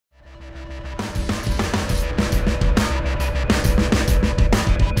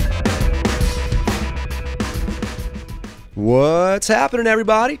What's happening,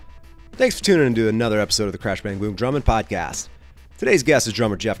 everybody? Thanks for tuning into another episode of the Crash Bang Boom Drumming Podcast. Today's guest is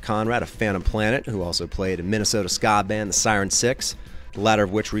drummer Jeff Conrad of Phantom Planet, who also played in Minnesota ska band the Siren 6, the latter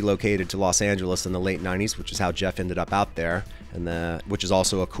of which relocated to Los Angeles in the late 90s, which is how Jeff ended up out there, and which is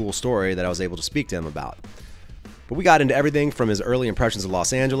also a cool story that I was able to speak to him about. But we got into everything from his early impressions of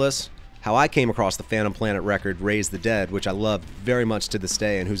Los Angeles, how I came across the Phantom Planet record Raise the Dead, which I love very much to this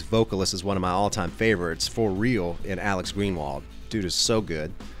day, and whose vocalist is one of my all-time favorites, for real, in Alex Greenwald. Dude is so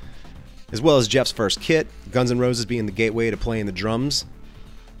good. As well as Jeff's first kit, Guns N' Roses being the gateway to playing the drums,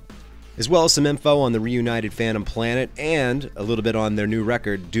 as well as some info on the reunited Phantom Planet, and a little bit on their new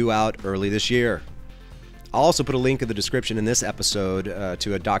record, due out early this year. I'll also put a link in the description in this episode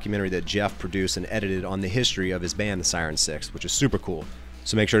to a documentary that Jeff produced and edited on the history of his band, the Siren 6, which is super cool.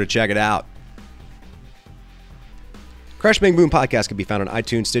 So make sure to check it out. Crash Bang Boom Podcast can be found on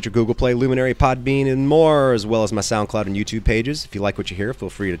iTunes, Stitcher, Google Play, Luminary, Podbean, and more, as well as my SoundCloud and YouTube pages. If you like what you hear, feel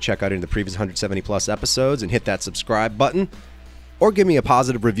free to check out any of the previous 170 plus episodes and hit that subscribe button, or give me a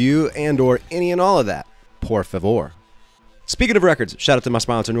positive review and or any and all of that. Por favor. Speaking of records, shout out to my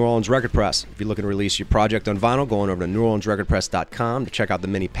sponsor, New Orleans Record Press. If you're looking to release your project on vinyl, go on over to NewOrleansRecordPress.com to check out the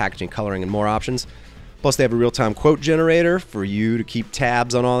many packaging, coloring, and more options. Plus, they have a real-time quote generator for you to keep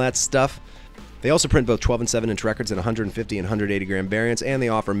tabs on all that stuff. They also print both 12 and 7-inch records in 150 and 180 gram variants, and they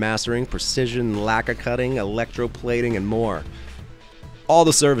offer mastering, precision, lacquer cutting, electroplating, and more. All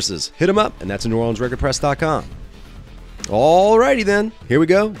the services. Hit them up, and that's at NewOrleansRecordPress.com. Alrighty then, here we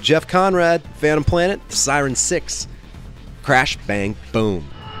go. Jeff Conrad, Phantom Planet, Siren 6. Crash, bang, boom.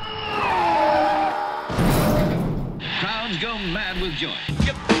 Crowds go mad with joy.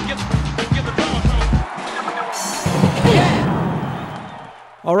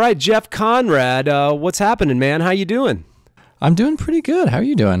 All right, Jeff Conrad, what's happening, man? How you doing? I'm doing pretty good. How are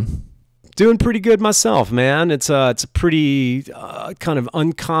you doing? Doing pretty good myself, man. It's a pretty kind of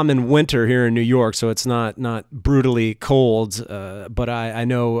uncommon winter here in New York, so it's not brutally cold. But I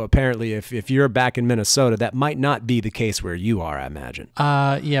know apparently if you're back in Minnesota, that might not be the case where you are, I imagine.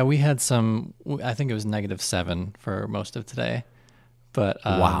 Yeah, we had some. I think it was -7 for most of today. But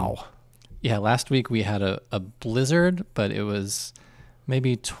wow. Yeah, last week we had a blizzard, but it was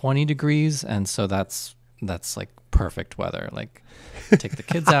maybe 20 degrees, and so that's like perfect weather. Like, take the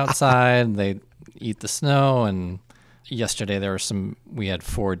kids outside, they eat the snow, and yesterday we had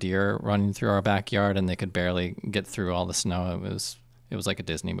 4 deer running through our backyard, and they could barely get through all the snow. It was like a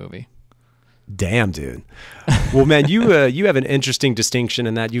Disney movie. Damn, dude. Well, man, you have an interesting distinction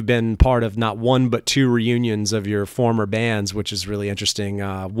in that you've been part of not one but 2 reunions of your former bands, which is really interesting.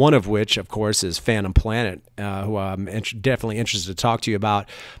 One of which, of course, is Phantom Planet, who I'm definitely interested to talk to you about.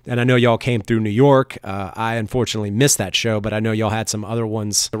 And I know y'all came through New York. I unfortunately missed that show, but I know y'all had some other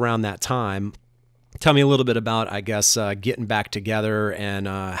ones around that time. Tell me a little bit about, I guess, getting back together, and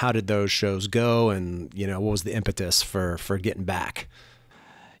how did those shows go, and what was the impetus for getting back?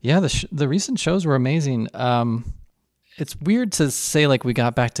 Yeah, the recent shows were amazing. It's weird to say like we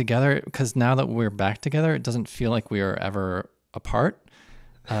got back together, because now that we're back together, it doesn't feel like we were ever apart.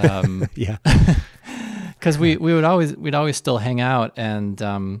 Yeah, because we'd always still hang out,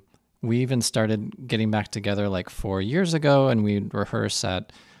 and we even started getting back together like 4 years ago, and we'd rehearse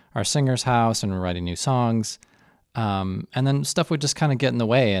at our singer's house, and we're writing new songs, and then stuff would just kind of get in the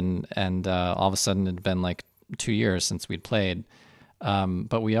way, and all of a sudden it'd been like 2 years since we'd played.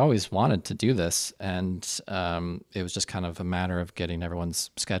 But we always wanted to do this, and it was just kind of a matter of getting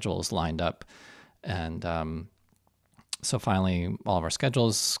everyone's schedules lined up. And so finally, all of our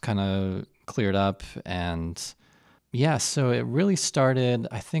schedules kind of cleared up. And yeah, so it really started,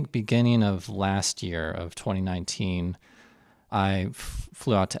 I think, beginning of last year, of 2019. I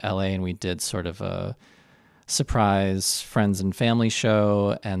flew out to LA, and we did sort of a surprise friends and family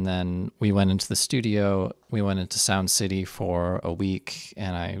show, and then we went into the studio. We went into Sound City for a week,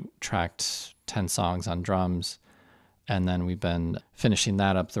 and I tracked 10 songs on drums, and then we've been finishing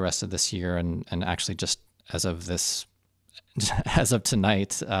that up the rest of this year, and actually just as of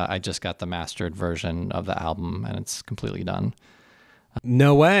tonight, I just got the mastered version of the album, and it's completely done.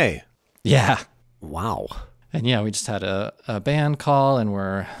 No way. Yeah. Wow. And yeah, we just had a band call, and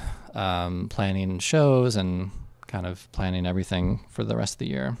we're planning shows and kind of planning everything for the rest of the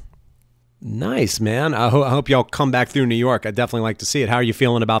year. Nice, man. I hope y'all come back through New York. I'd definitely like to see it. How are you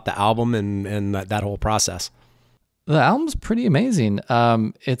feeling about the album and that whole process? The album's pretty amazing.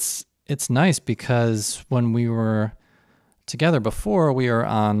 It's nice because when we were together before, we were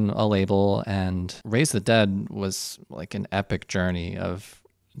on a label, and Raise the Dead was like an epic journey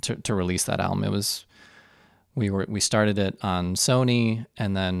to release that album. It was we started it on Sony,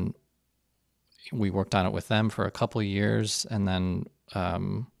 and then we worked on it with them for a couple of years, and then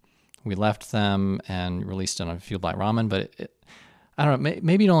we left them and released it on Fueled by Ramen. But I don't know,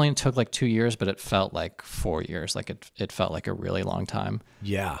 maybe it only took like 2 years, but it felt like 4 years. Like it felt like a really long time.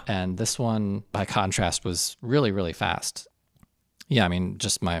 Yeah. And this one, by contrast, was really, really fast. Yeah, I mean,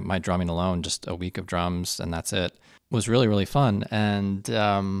 just my drumming alone, just a week of drums and that's it, was really, really fun. And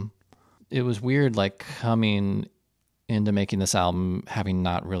it was weird, like coming into making this album, having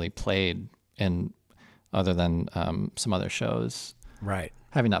not really played in other than some other shows. Right.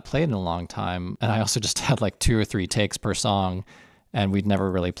 Having not played in a long time. And I also just had like 2 or 3 takes per song, and we'd never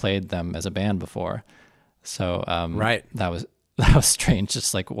really played them as a band before. So right. That was strange.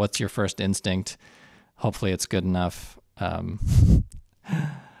 Just like, what's your first instinct? Hopefully it's good enough.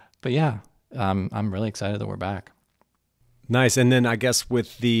 But yeah, I'm really excited that we're back. Nice. And then I guess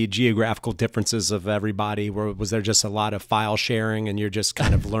with the geographical differences of everybody, was there just a lot of file sharing and you're just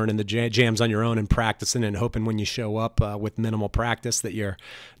kind of learning the jams on your own and practicing and hoping when you show up with minimal practice that you're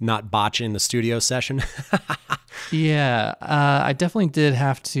not botching the studio session? Yeah, I definitely did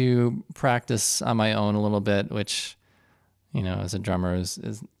have to practice on my own a little bit, which, you know, as a drummer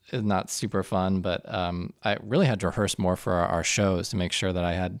is not super fun, but I really had to rehearse more for our shows to make sure that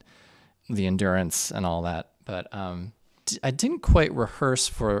I had the endurance and all that. But I didn't quite rehearse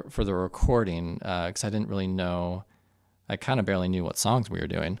for the recording because I didn't really know. I kind of barely knew what songs we were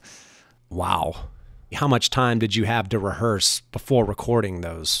doing. Wow. How much time did you have to rehearse before recording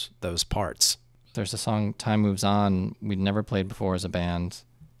those parts? There's a song, Time Moves On, we'd never played before as a band.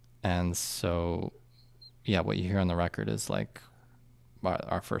 And so, yeah, what you hear on the record is like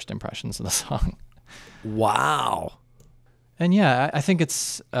our first impressions of the song. Wow. And yeah, I think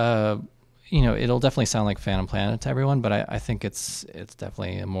it's, you know, it'll definitely sound like Phantom Planet to everyone, but I think it's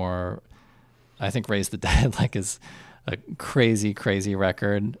definitely a more, I think Raise the Dead like is a crazy, crazy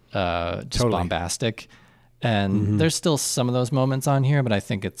record, just totally bombastic. And there's still some of those moments on here, but I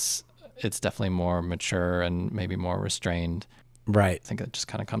think it's definitely more mature and maybe more restrained. Right. I think it just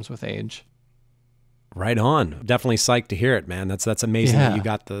kind of comes with age. Right on. Definitely psyched to hear it, man. That's amazing that you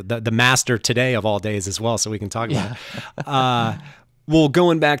got the master today of all days as well, so we can talk about it. Well,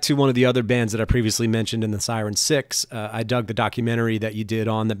 going back to one of the other bands that I previously mentioned in the Siren 6, I dug the documentary that you did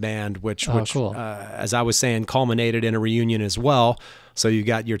on the band, which cool. As I was saying, culminated in a reunion as well. So you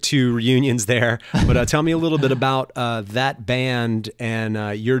got your 2 reunions there. But tell me a little bit about that band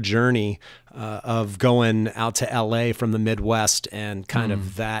and your journey of going out to LA from the Midwest and kind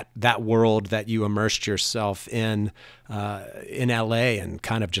of that world that you immersed yourself in LA and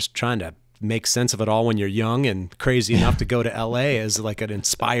kind of just trying to make sense of it all when you're young and crazy enough to go to LA as like an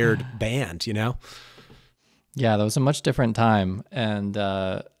inspired band, you know? Yeah, that was a much different time. And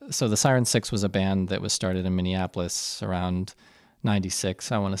so the Siren 6 was a band that was started in Minneapolis around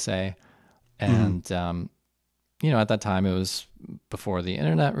 96, I want to say. And, you know, at that time it was before the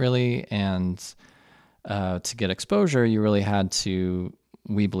internet really. And to get exposure, you really had to,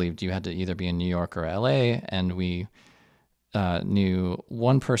 we believed you had to either be in New York or LA. And we knew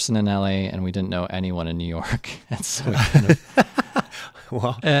one person in LA and we didn't know anyone in New York. And so we kind of,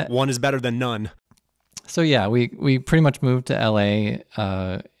 well, one is better than none. So yeah, we pretty much moved to LA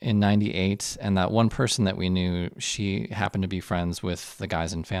in 98, and that one person that we knew, she happened to be friends with the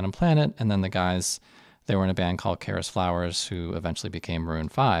guys in Phantom Planet, and then the guys, they were in a band called Karis Flowers, who eventually became Maroon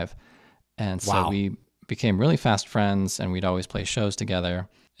 5. And so we became really fast friends, and we'd always play shows together.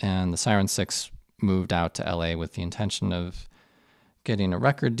 And the Siren 6 moved out to LA with the intention of getting a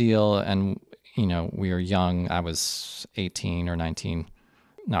record deal, and you know, we were young. I was 18 or 19.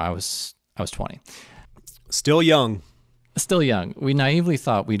 No, I was 20. Still young. Still young. We naively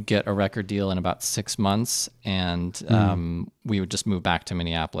thought we'd get a record deal in about 6 months, and we would just move back to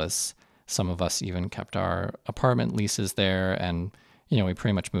Minneapolis. Some of us even kept our apartment leases there, and you know, we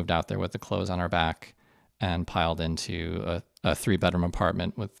pretty much moved out there with the clothes on our back and piled into a 3-bedroom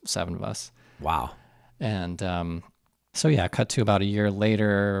apartment with 7 of us. Wow. And so yeah, cut to about a year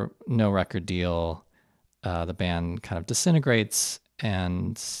later, no record deal. The band kind of disintegrates,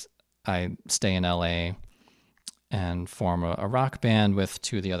 and I stay in LA and form a rock band with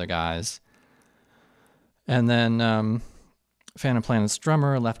 2 of the other guys. And then Phantom Planet's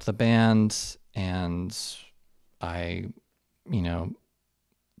drummer left the band, and I, you know,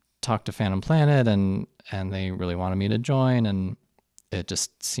 talked to Phantom Planet, and they really wanted me to join, and it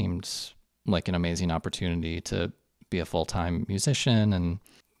just seemed like an amazing opportunity to be a full-time musician, and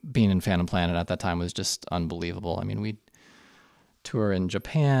being in Phantom Planet at that time was just unbelievable. I mean, we'd tour in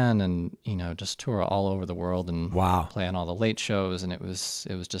Japan and, you know, just tour all over the world and play on all the late shows. And it was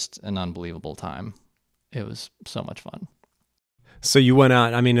just an unbelievable time. It was so much fun. So you went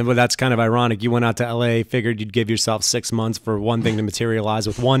out, I mean, well, that's kind of ironic. You went out to LA, figured you'd give yourself 6 months for one thing to materialize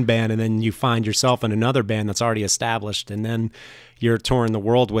with one band, and then you find yourself in another band that's already established, and then you're touring the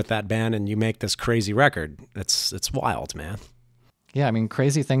world with that band and you make this crazy record. It's wild, man. Yeah, I mean,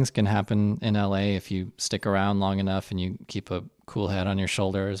 crazy things can happen in LA if you stick around long enough and you keep a cool head on your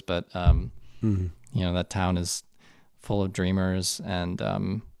shoulders. But, you know, that town is full of dreamers.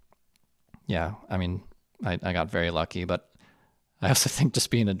 And, yeah, I mean, I got very lucky. But I also think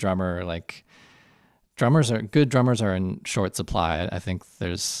just being a drummer, like, good drummers are in short supply. I think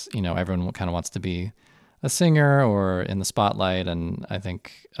there's, you know, everyone kind of wants to be a singer or in the spotlight. And I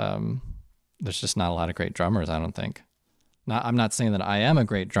think there's just not a lot of great drummers, I don't think. I'm not saying that I am a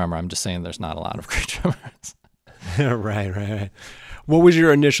great drummer. I'm just saying there's not a lot of great drummers. Right. What was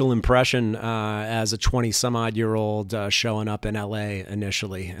your initial impression as a 20-some-odd-year-old showing up in LA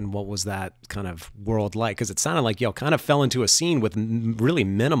initially, and what was that kind of world like? Because it sounded like you kind of fell into a scene with really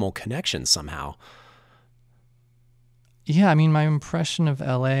minimal connections somehow. Yeah, I mean, my impression of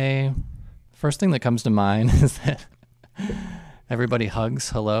LA, first thing that comes to mind is that everybody hugs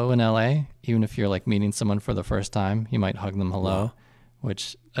hello in LA. Even if you're like meeting someone for the first time, you might hug them hello, wow.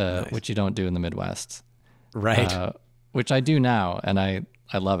 which you don't do in the Midwest. Right. Which I do now, and I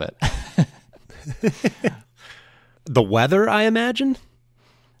love it. The weather, I imagine?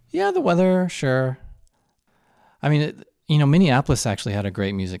 Yeah, the weather, sure. I mean, you know, Minneapolis actually had a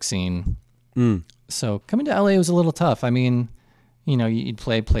great music scene. So coming to LA was a little tough. I mean, you know, you'd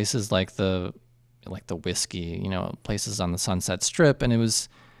play places like the Whiskey, you know, places on the Sunset Strip, and it was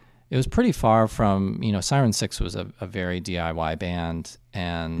pretty far from, you know, Siren 6 was a very DIY band,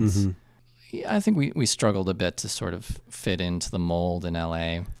 and I think we struggled a bit to sort of fit into the mold in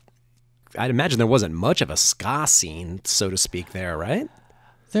LA. I'd imagine there wasn't much of a ska scene, so to speak, there, right?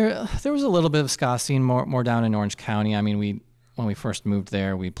 There was a little bit of ska scene more down in Orange County. I mean, when we first moved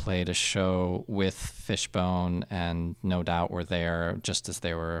there, we played a show with Fishbone and No Doubt were there just as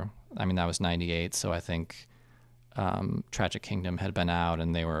they were. I mean, that was 98, so I think Tragic Kingdom had been out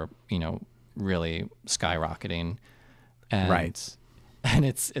and they were, you know, really skyrocketing. And, right. And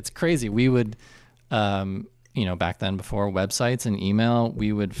it's crazy. We would, you know, back then before websites and email,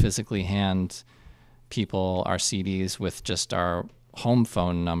 we would physically hand people our CDs with just our home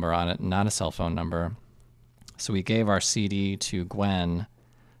phone number on it, not a cell phone number. So we gave our CD to Gwen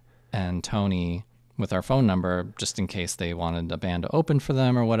and Tony with our phone number just in case they wanted a band to open for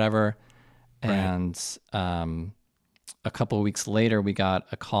them or whatever. Right. And a couple of weeks later, we got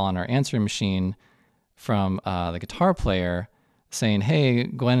a call on our answering machine from the guitar player saying, "Hey,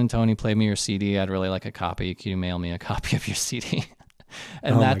 Gwen and Tony played me your CD. I'd really like a copy. Can you mail me a copy of your CD?"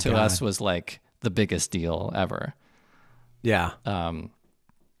 And that to us was like the biggest deal ever. Yeah. And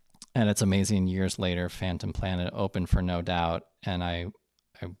it's amazing. Years later, Phantom Planet opened for No Doubt, and I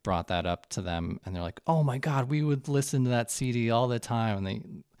brought that up to them, and they're like, "Oh my God, we would listen to that CD all the time."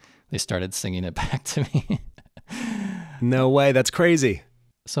 And they started singing it back to me. No way, that's crazy.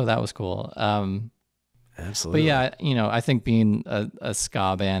 So that was cool. Absolutely. But yeah, you know, I think being a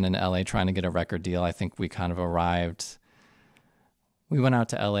ska band in LA trying to get a record deal, I think we kind of arrived. We went out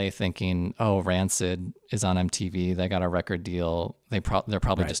to LA thinking, oh, Rancid is on MTV. They got a record deal. They're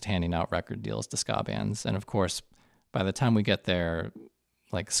probably just handing out record deals to ska bands. And of course, by the time we get there,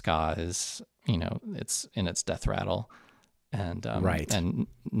 like ska is, you know, it's in its death rattle. And and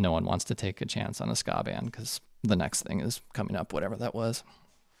no one wants to take a chance on a ska band because the next thing is coming up, whatever that was.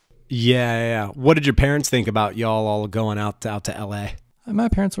 Yeah. What did your parents think about y'all all going out to LA? My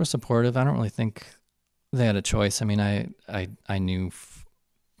parents were supportive. I don't really think they had a choice. I mean, I knew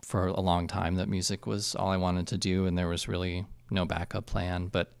for a long time that music was all I wanted to do, and there was really no backup plan.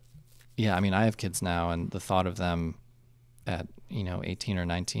 But yeah, I mean, I have kids now, and the thought of them at, you know, 18 or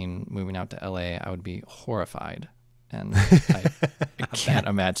 19 moving out to LA, I would be horrified. And I can't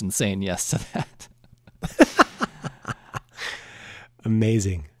imagine saying yes to that.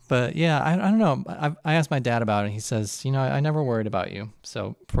 Amazing. But yeah, I don't know. I asked my dad about it. He says, you know, I never worried about you.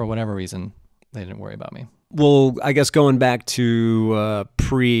 So for whatever reason, they didn't worry about me. Well, I guess going back to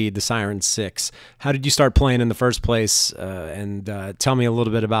pre the Siren 6, how did you start playing in the first place? And tell me a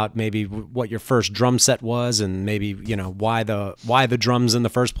little bit about maybe what your first drum set was, and maybe, you know, why the drums in the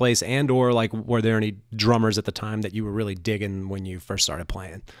first place, and or like were there any drummers at the time that you were really digging when you first started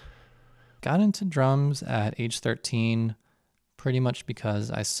playing? Got into drums at age 13, pretty much because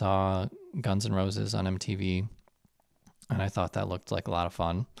I saw Guns N' Roses on MTV, and I thought that looked like a lot of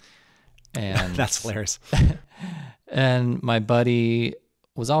fun. And that's hilarious. And my buddy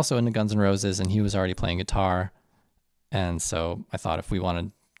was also into Guns N' Roses, and he was already playing guitar. And so I thought if we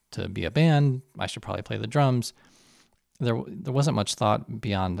wanted to be a band, I should probably play the drums. there wasn't much thought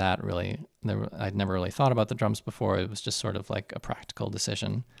beyond that, really. I'd never really thought about the drums before. It was just sort of like a practical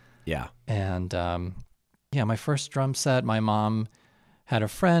decision. Yeah. And yeah, my first drum set, my mom had a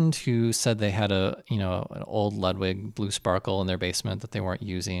friend who said they had an old Ludwig Blue Sparkle in their basement that they weren't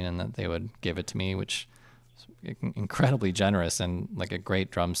using, and that they would give it to me, which is incredibly generous and like a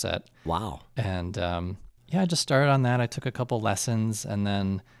great drum set. Wow. And yeah, I just started on that. I took a couple lessons, and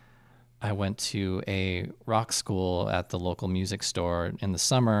then I went to a rock school at the local music store in the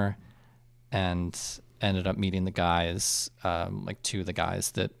summer, and ended up meeting the guys, like two of the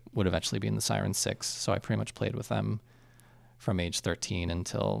guys that would eventually be in the Siren 6. So I pretty much played with them from age 13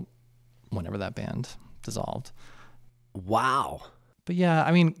 until whenever that band dissolved. Wow. But yeah,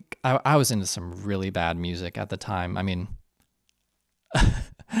 I mean, I was into some really bad music at the time. I mean,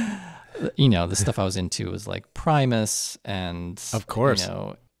 the stuff I was into was like Primus and, of course,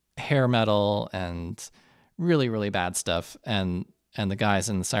 hair metal and really, really bad stuff. And the guys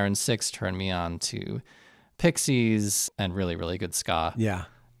in the Siren 6 turned me on to Pixies and really, really good ska. Yeah.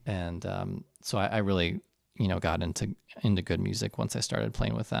 And so I really, got into good music once I started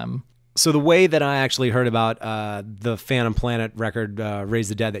playing with them. So the way that I actually heard about the Phantom Planet record, Raise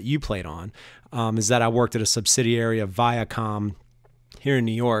the Dead, that you played on, is that I worked at a subsidiary of Viacom here in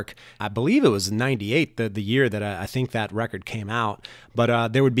New York. I believe it was 98, the year that I think that record came out.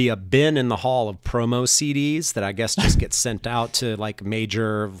 But there would be a bin in the hall of promo CDs that I guess just get sent out to like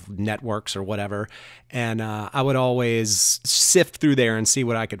major networks or whatever. And I would always sift through there and see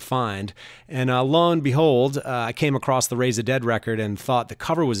what I could find. And lo and behold, I came across the Raise the Dead record and thought the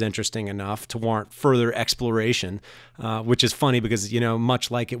cover was interesting enough to warrant further exploration, which is funny because,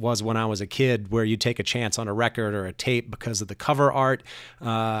 much like it was when I was a kid, where you take a chance on a record or a tape because of the cover art,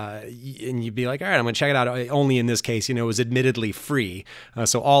 and you'd be like, all right, I'm going to check it out. Only in this case, it was admittedly free.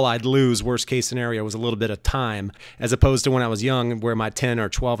 So all I'd lose, worst case scenario, was a little bit of time, as opposed to when I was young, where my $10 or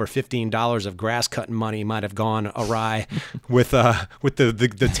 $12 or $15 of grass cutting money might have gone awry with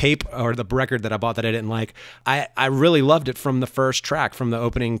the tape or the record that I bought that I didn't like. I really loved it from the first track, from the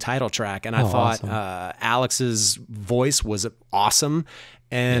opening title track, and I thought awesome. Alex's voice was awesome.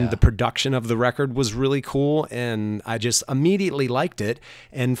 And the production of the record was really cool, and I just immediately liked it.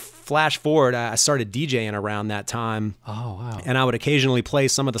 And flash forward, I started DJing around that time. Oh, wow. And I would occasionally play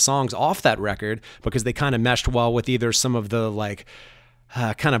some of the songs off that record because they kind of meshed well with either some of the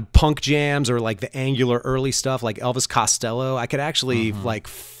kind of punk jams or like the angular early stuff like Elvis Costello. I could actually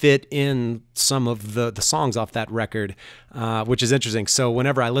fit in some of the songs off that record, which is interesting. So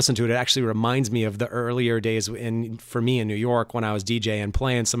whenever I listen to it, it actually reminds me of the earlier days for me in New York when I was DJing,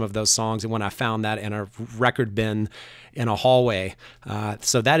 playing some of those songs, and when I found that in a record bin in a hallway.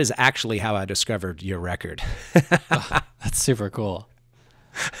 So that is actually how I discovered your record. That's super cool.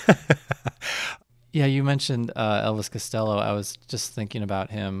 Yeah, you mentioned Elvis Costello. I was just thinking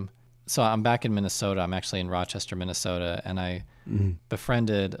about him. So I'm back in Minnesota. I'm actually in Rochester, Minnesota, and I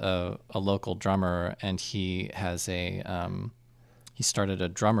befriended a local drummer, and he has he started a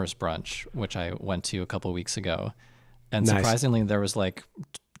drummers brunch, which I went to a couple of weeks ago. And nice. Surprisingly, there was like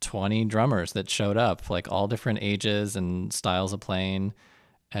 20 drummers that showed up, like all different ages and styles of playing,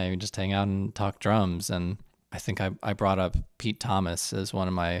 and we just hang out and talk drums. And I think I brought up Pete Thomas as one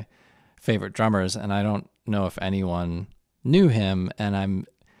of my favorite drummers, and I don't know if anyone knew him, and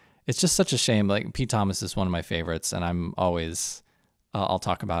it's just such a shame. Like, Pete Thomas is one of my favorites, and I'm always I'll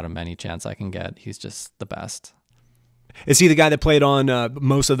talk about him any chance I can get. He's just the best. Is he the guy that played on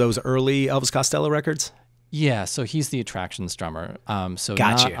most of those early Elvis Costello records? Yeah, so he's the Attractions drummer. So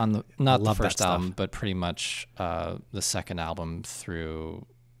gotcha. not the first album, but pretty much the second album through,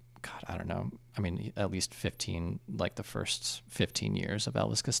 God, I don't know. I mean, at least 15, like the first 15 years of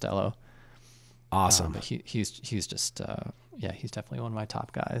Elvis Costello. Awesome. But he's just he's definitely one of my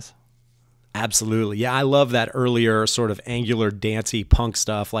top guys. Absolutely. Yeah, I love that earlier sort of angular, dancey punk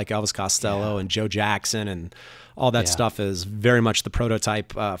stuff like Elvis Costello and Joe Jackson, and all that stuff is very much the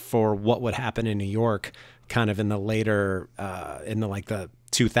prototype for what would happen in New York kind of in the later, the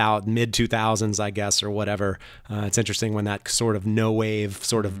mid 2000s, I guess, or whatever. It's interesting when that sort of no wave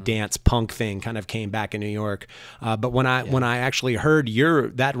sort of dance punk thing kind of came back in New York. But when I actually heard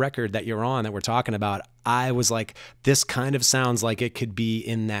that record that you're on that we're talking about, I was like, this kind of sounds like it could be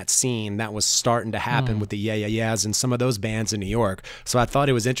in that scene that was starting to happen with the Yeah Yeah Yeahs and some of those bands in New York. So I thought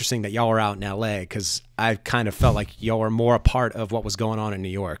it was interesting that y'all were out in LA, because I kind of felt like y'all were more a part of what was going on in New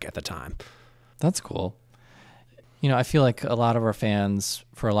York at the time. That's cool. I feel like for a lot of our fans,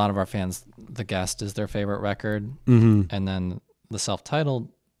 The Guest is their favorite record. Mm-hmm. And then the self-titled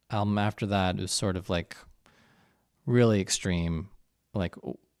album after that is sort of like really extreme. Like,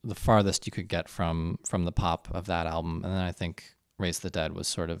 the farthest you could get from the pop of that album. And then I think Raise the Dead was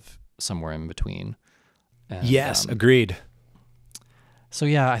sort of somewhere in between. And, yes, agreed. So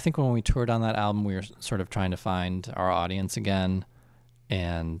yeah, I think when we toured on that album, we were sort of trying to find our audience again.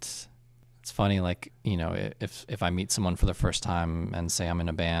 And it's funny, like, you know, if I meet someone for the first time and say I'm in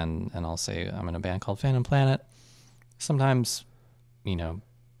a band, and I'll say I'm in a band called Phantom Planet, sometimes, you know,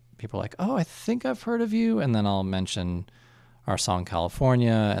 people are like, oh, I think I've heard of you. And then I'll mention our song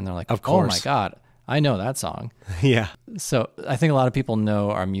California, and they're like, of course. Oh my God, I know that song. Yeah. So I think a lot of people know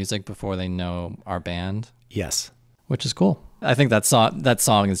our music before they know our band. Yes. Which is cool. I think that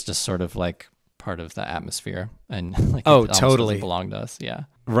song is just sort of like part of the atmosphere, and like, oh, it totally doesn't belong to us. Yeah.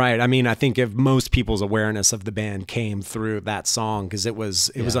 Right. I mean, I think if most people's awareness of the band came through that song, because it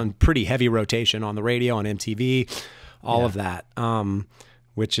was on pretty heavy rotation on the radio, on MTV, all of that.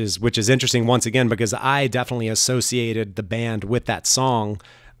 Which is interesting once again, because I definitely associated the band with that song,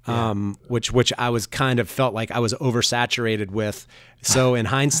 which I was kind of felt like I was oversaturated with. So in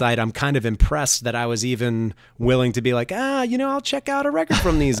hindsight, I'm kind of impressed that I was even willing to be like, I'll check out a record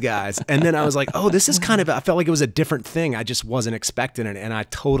from these guys. And then I was like, oh, this is kind of, I felt like it was a different thing. I just wasn't expecting it. And I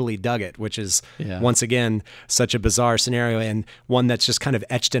totally dug it, which is once again, such a bizarre scenario, and one that's just kind of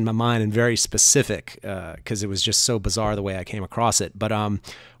etched in my mind and very specific, because it was just so bizarre the way I came across it. But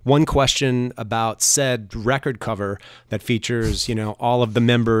one question about said record cover that features, all of the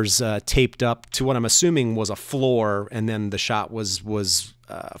members taped up to what I'm assuming was a floor, and then the shot was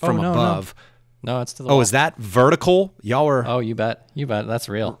from above. No, it's to the wall. Oh, is that vertical? Y'all were... Oh, you bet. That's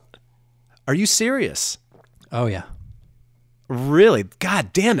real. Are you serious? Oh, yeah. Really?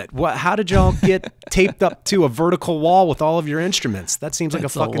 God damn it. How did y'all get taped up to a vertical wall with all of your instruments? That seems like a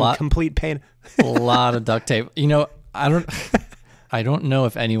fucking complete pain. A lot of duct tape. I don't know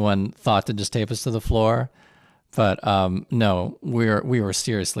if anyone thought to just tape us to the floor, but no, we were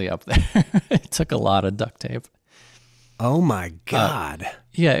seriously up there. It took a lot of duct tape. Oh my God.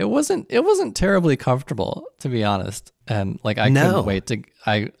 Yeah, it wasn't terribly comfortable, to be honest. And like I couldn't wait to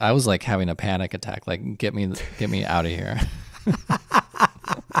I was like having a panic attack, like get me out of here.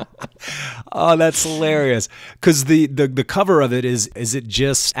 Oh, that's hilarious. Cuz the cover of it is it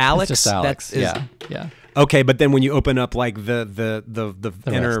just Alex? It's just Alex. Yeah. Okay, but then when you open up like the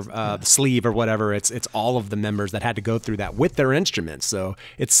inner sleeve or whatever, it's all of the members that had to go through that with their instruments. So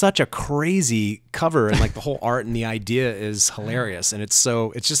it's such a crazy cover, and like the whole art and the idea is hilarious, and it's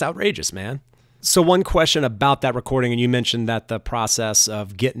just outrageous, man. So one question about that recording, and you mentioned that the process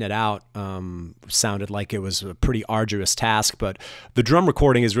of getting it out sounded like it was a pretty arduous task, but the drum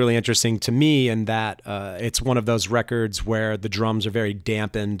recording is really interesting to me in that it's one of those records where the drums are very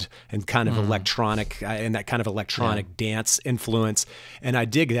dampened and kind of electronic, and that kind of electronic dance influence, and I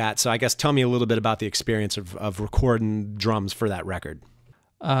dig that. So I guess tell me a little bit about the experience of recording drums for that record.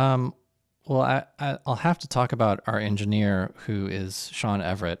 Well, I'll have to talk about our engineer, who is Sean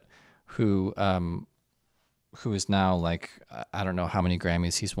Everett, who is now like, I don't know how many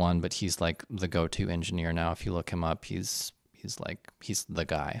Grammys he's won, but he's like the go-to engineer now. If you look him up, he's the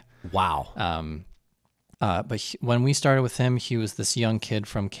guy. Wow. But when we started with him, he was this young kid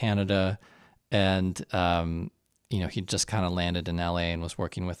from Canada, and he just kind of landed in LA and was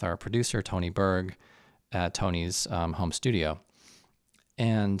working with our producer Tony Berg at Tony's home studio.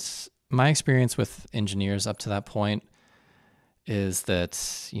 And my experience with engineers up to that point is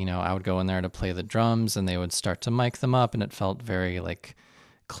that, I would go in there to play the drums, and they would start to mic them up, and it felt very like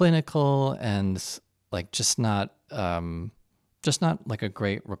clinical and like just not like a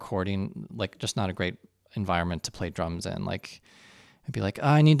great recording, like just not a great environment to play drums in. Like I'd be like,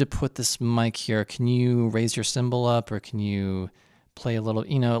 I need to put this mic here. Can you raise your cymbal up, or can you play a little,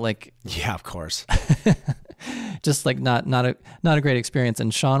 like... Yeah, of course. Just like not a great experience.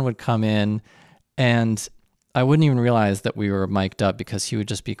 And Sean would come in, and I wouldn't even realize that we were mic'd up, because he would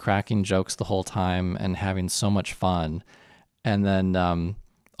just be cracking jokes the whole time and having so much fun. And then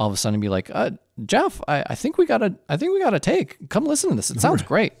all of a sudden he'd be like, Jeff, I think we got a take. Come listen to this. It sounds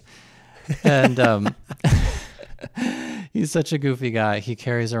great. And he's such a goofy guy. He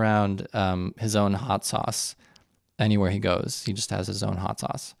carries around his own hot sauce anywhere he goes. He just has his own hot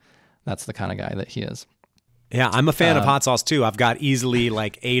sauce. That's the kind of guy that he is. Yeah, I'm a fan of hot sauce too. I've got easily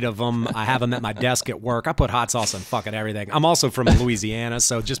like 8 of them. I have them at my desk at work. I put hot sauce on fucking everything. I'm also from Louisiana,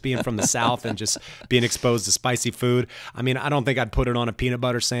 so just being from the South and just being exposed to spicy food. I mean, I don't think I'd put it on a peanut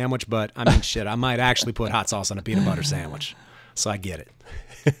butter sandwich, but I mean, shit, I might actually put hot sauce on a peanut butter sandwich. So I get it.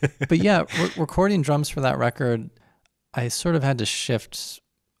 But yeah, recording drums for that record, I sort of had to shift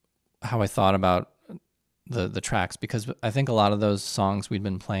how I thought about the tracks, because I think a lot of those songs we'd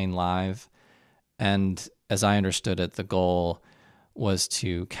been playing live, and as I understood it, the goal was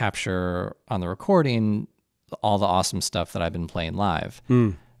to capture on the recording all the awesome stuff that I've been playing live.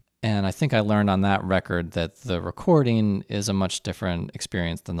 And I think I learned on that record that the recording is a much different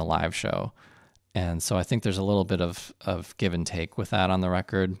experience than the live show. And so I think there's a little bit of give and take with that on the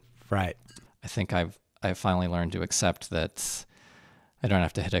record. Right. I think I've finally learned to accept that I don't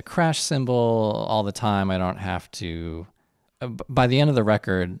have to hit a crash cymbal all the time. I don't have to. By the end of the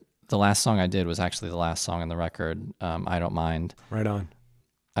record, the last song I did was actually the last song on the record. I Don't Mind. Right on.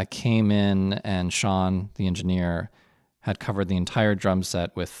 I came in and Sean, the engineer, had covered the entire drum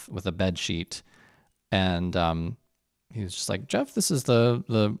set with a bed sheet, and he was just like, "Jeff, this is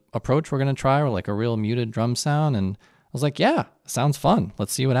the approach we're gonna try, or like a real muted drum sound." And I was like, "Yeah, sounds fun.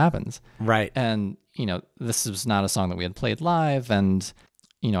 Let's see what happens." Right. And this was not a song that we had played live, and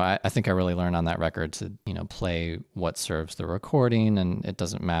I think I really learned on that record to play what serves the recording, and it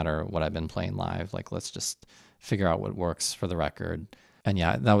doesn't matter what I've been playing live. Like, let's just figure out what works for the record. And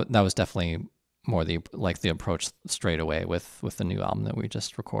yeah, that was definitely more the approach straight away with the new album that we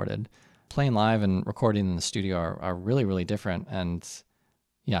just recorded. Playing live and recording in the studio are really, really different. And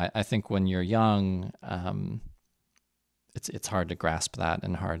yeah, I think when you're young, it's hard to grasp that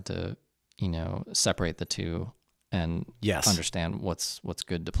and hard to separate the two and understand what's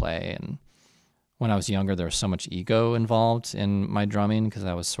good to play. And when I was younger, there was so much ego involved in my drumming because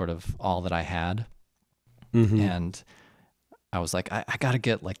that was sort of all that I had. And I was like, I got to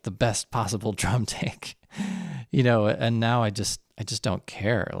get like the best possible drum take, and now I just don't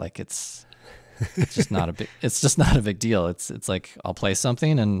care. Like it's just not a big deal. It's like, I'll play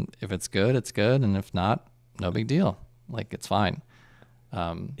something, and if it's good, it's good. And if not, no big deal. Like, it's fine.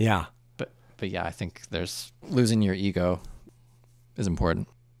 Yeah. But yeah, I think there's losing your ego is important.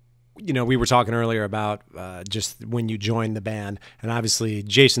 We were talking earlier about just when you joined the band, and obviously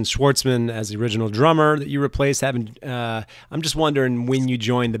Jason Schwartzman as the original drummer that you replaced. I'm just wondering, when you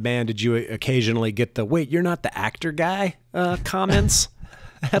joined the band, did you occasionally get the "wait, you're not the actor guy" comments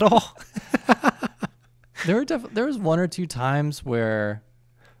at all? There was one or two times where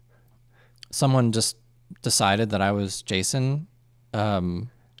someone just decided that I was Jason.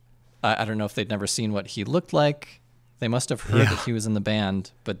 I don't know if they'd never seen what he looked like. They must have heard that he was in the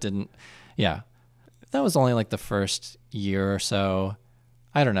band, but didn't. Yeah, that was only like the first year or so.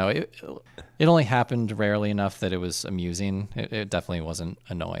 I don't know. It only happened rarely enough that it was amusing. It definitely wasn't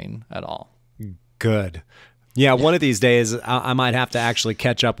annoying at all. Good. Yeah, one of these days I might have to actually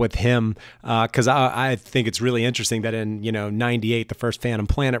catch up with him because I think it's really interesting that in '98 the first Phantom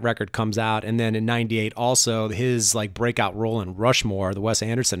Planet record comes out, and then in '98 also his like breakout role in Rushmore, the Wes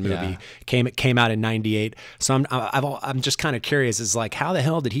Anderson movie, came out in '98. So I'm just kind of curious, is like, how the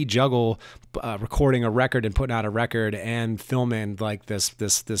hell did he juggle recording a record and putting out a record and filming like this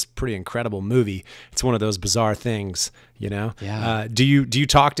pretty incredible movie? It's one of those bizarre things, Yeah. Do you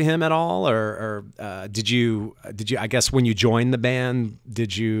talk to him at all, or did you? I guess when you joined the band,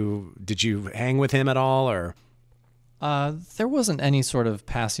 did you hang with him at all, or? There wasn't any sort of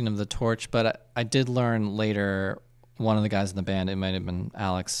passing of the torch, but I did learn later. One of the guys in the band, it might have been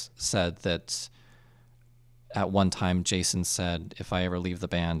Alex, said that at one time Jason said, "If I ever leave the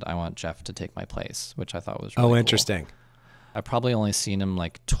band, I want Jeff to take my place," which I thought was really cool. Interesting. I've probably only seen him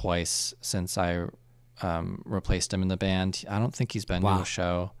like twice since I replaced him in the band. I don't think he's been to a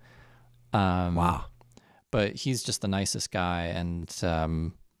show. Wow. But he's just the nicest guy, and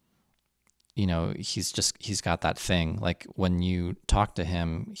he's got that thing. Like, when you talk to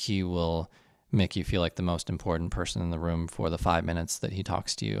him, he will make you feel like the most important person in the room for the 5 minutes that he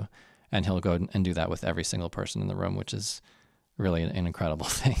talks to you, and he'll go and do that with every single person in the room, which is really an incredible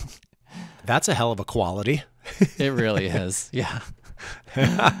thing. That's a hell of a quality. It really is. Yeah.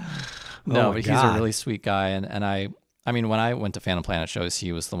 But he's a really sweet guy, and I mean, when I went to Phantom Planet shows,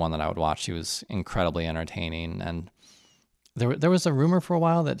 he was the one that I would watch. He was incredibly entertaining, and there was a rumor for a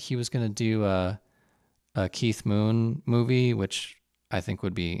while that he was going to do a Keith Moon movie, which I think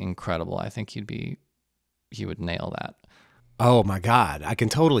would be incredible. I think he would nail that. Oh my God, I can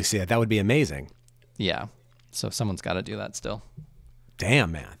totally see it. That would be amazing. Yeah, so someone's got to do that still.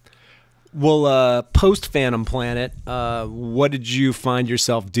 Damn, man. Well, post Phantom Planet, what did you find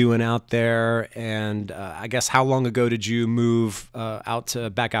yourself doing out there? And I guess how long ago did you move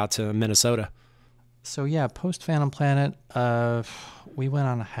back out to Minnesota? So yeah, post Phantom Planet, we went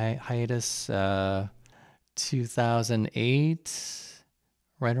on a hiatus 2008,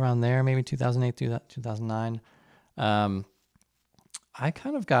 right around there, maybe 2008 through 2009. I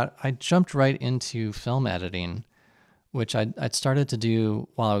jumped right into film editing, which I'd started to do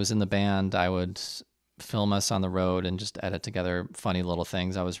while I was in the band. I would film us on the road and just edit together funny little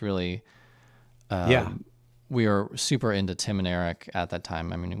things. I was really we were super into Tim and Eric at that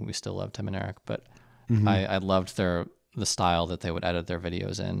time. I mean, we still love Tim and Eric, but I loved the style that they would edit their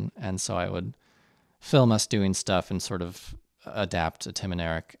videos in. And so I would film us doing stuff and sort of adapt a Tim and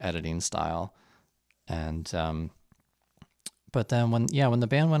Eric editing style. And, but then when the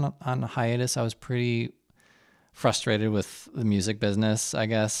band went on hiatus, I was pretty frustrated with the music business, I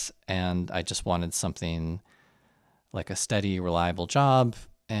guess. And I just wanted something like a steady, reliable job.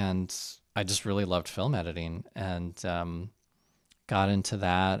 And I just really loved film editing and, got into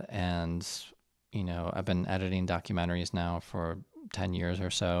that. And, you know, I've been editing documentaries now for 10 years or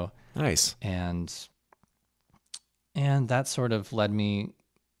so. Nice. And that sort of led me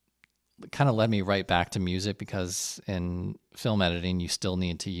right back to music, because in film editing, you still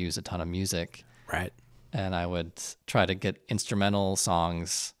need to use a ton of music. Right. And I would try to get instrumental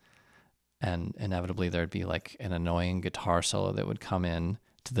songs, and inevitably there'd be like an annoying guitar solo that would come in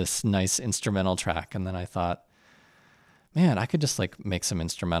to this nice instrumental track. And then I thought, man, I could just like make some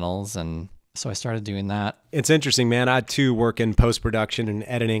instrumentals. And so I started doing that. It's interesting, man. I too work in post-production and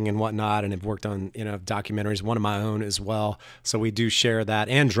editing and whatnot, and have worked on, you know, documentaries, one of my own as well. So we do share that,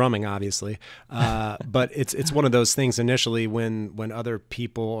 and drumming, obviously. But it's one of those things initially when other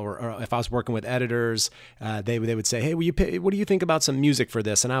people, or if I was working with editors, they would say, hey, what do you think about some music for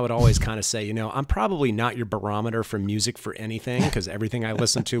this? And I would always kind of say, you know, I'm probably not your barometer for music for anything, because everything I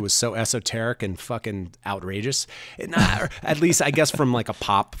listened to was so esoteric and fucking outrageous. At least I guess from like a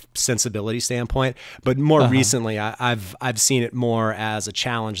pop sensibility standpoint. But more recently, I've seen it more as a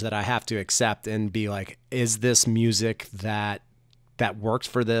challenge that I have to accept and be like, is this music that works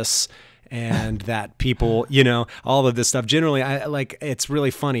for this? And that people, you know, all of this stuff. Generally, I like, it's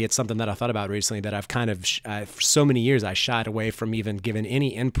really funny. It's something that I thought about recently, that I've kind of, for so many years, I shied away from even giving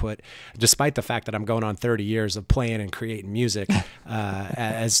any input, despite the fact that I'm going on 30 years of playing and creating music,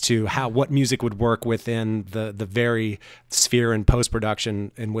 as to what music would work within the very sphere and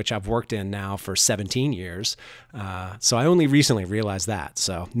post-production in which I've worked in now for 17 years. So I only recently realized that.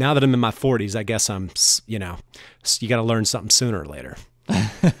 So now that I'm in my 40s, I guess I'm, you know, you got to learn something sooner or later.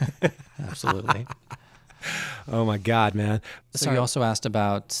 Absolutely. Oh my God, man. So you also asked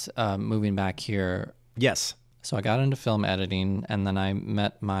about moving back here. Yes. So I got into film editing, and then I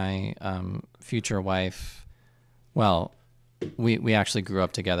met my future wife. Well, we actually grew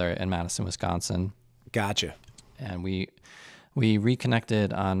up together in Madison, Wisconsin. Gotcha. And we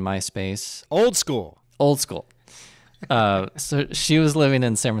reconnected on MySpace. Old school. So she was living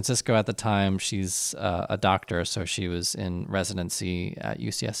in San Francisco at the time. She's a doctor, so she was in residency at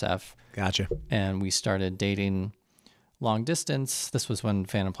UCSF. Gotcha. And we started dating long distance. This was when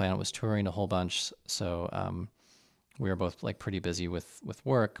Phantom Planet was touring a whole bunch. So we were both like pretty busy with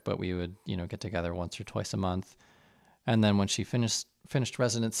work, but we would, you know, get together once or twice a month. And then when she finished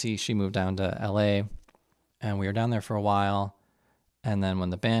residency, she moved down to LA, and we were down there for a while. And then when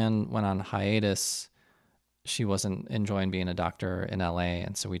the band went on hiatus, she wasn't enjoying being a doctor in LA.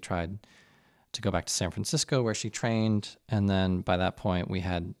 And so we tried to go back to San Francisco, where she trained. And then by that point we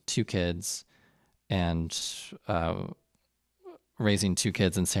had 2 kids, and raising 2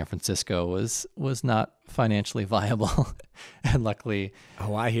 kids in San Francisco was not financially viable. And luckily,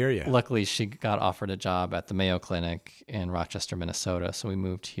 I hear you. Luckily she got offered a job at the Mayo Clinic in Rochester, Minnesota. So we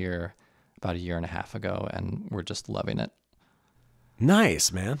moved here about 1.5 years ago, and we're just loving it.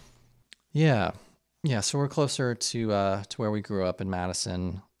 Nice, man. Yeah. Yeah, so we're closer to where we grew up in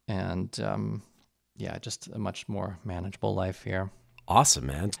Madison, and just a much more manageable life here. Awesome,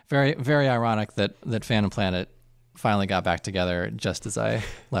 man. Very, very ironic that Phantom Planet finally got back together just as I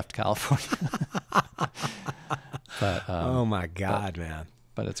left California. But oh my God, man.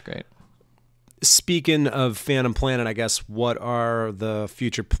 But it's great. Speaking of Phantom Planet, I guess, what are the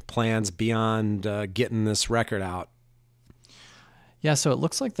future plans beyond getting this record out? Yeah, so it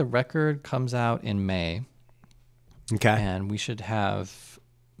looks like the record comes out in May. Okay. And we should have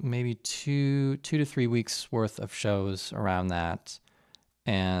maybe 2 to 3 weeks worth of shows around that.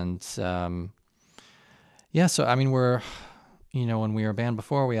 And so I mean, we're, you know, when we were a band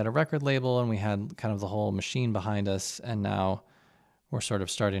before, we had a record label and we had kind of the whole machine behind us. And now we're sort of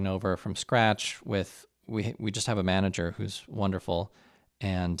starting over from scratch with, we just have a manager who's wonderful.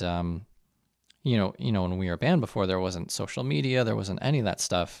 And, you know, when we were a band before, there wasn't social media, there wasn't any of that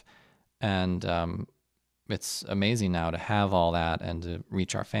stuff. And it's amazing now to have all that and to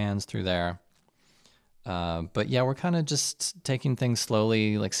reach our fans through there. But yeah, we're kind of just taking things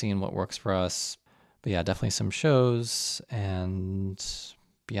slowly, like seeing what works for us. But yeah, definitely some shows. And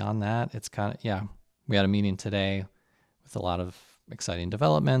beyond that, it's kind of, yeah, we had a meeting today with a lot of exciting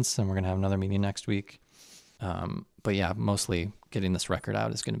developments, and we're going to have another meeting next week. But yeah, mostly getting this record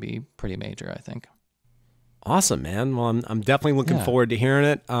out is going to be pretty major, I think. Awesome, man. Well, I'm definitely looking Yeah. forward to hearing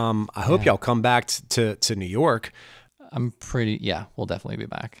it. I hope y'all come back to New York. We'll definitely be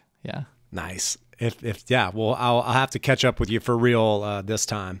back. Yeah. Nice. If well, I'll have to catch up with you for real this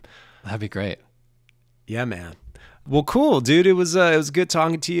time. That'd be great. Yeah, man. Well, cool, dude. It was good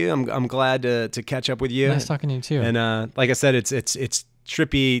talking to you. I'm glad to catch up with you. Nice talking to you too. And like I said, it's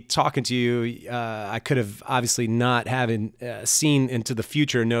trippy talking to you. I could have obviously not having seen into the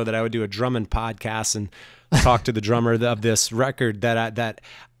future know that I would do a drumming podcast and talk to the drummer of this record that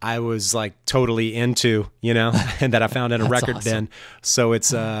I was like totally into, and that I found in a record bin. So it's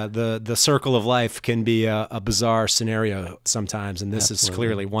the circle of life can be a bizarre scenario sometimes, and this is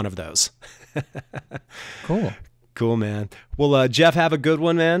clearly one of those. Cool, man. Well, Jeff, have a good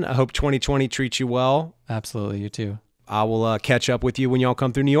one, man. I hope 2020 treats you well. Absolutely, you too. I will catch up with you when y'all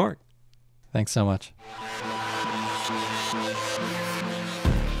come through New York. Thanks so much.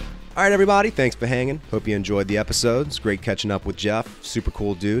 All right, everybody. Thanks for hanging. Hope you enjoyed the episode. It's great catching up with Jeff. Super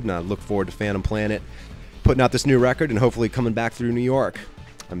cool dude, and I look forward to Phantom Planet putting out this new record and hopefully coming back through New York.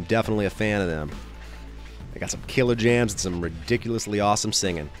 I'm definitely a fan of them. They got some killer jams and some ridiculously awesome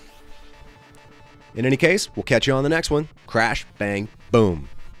singing. In any case, we'll catch you on the next one. Crash, bang, boom.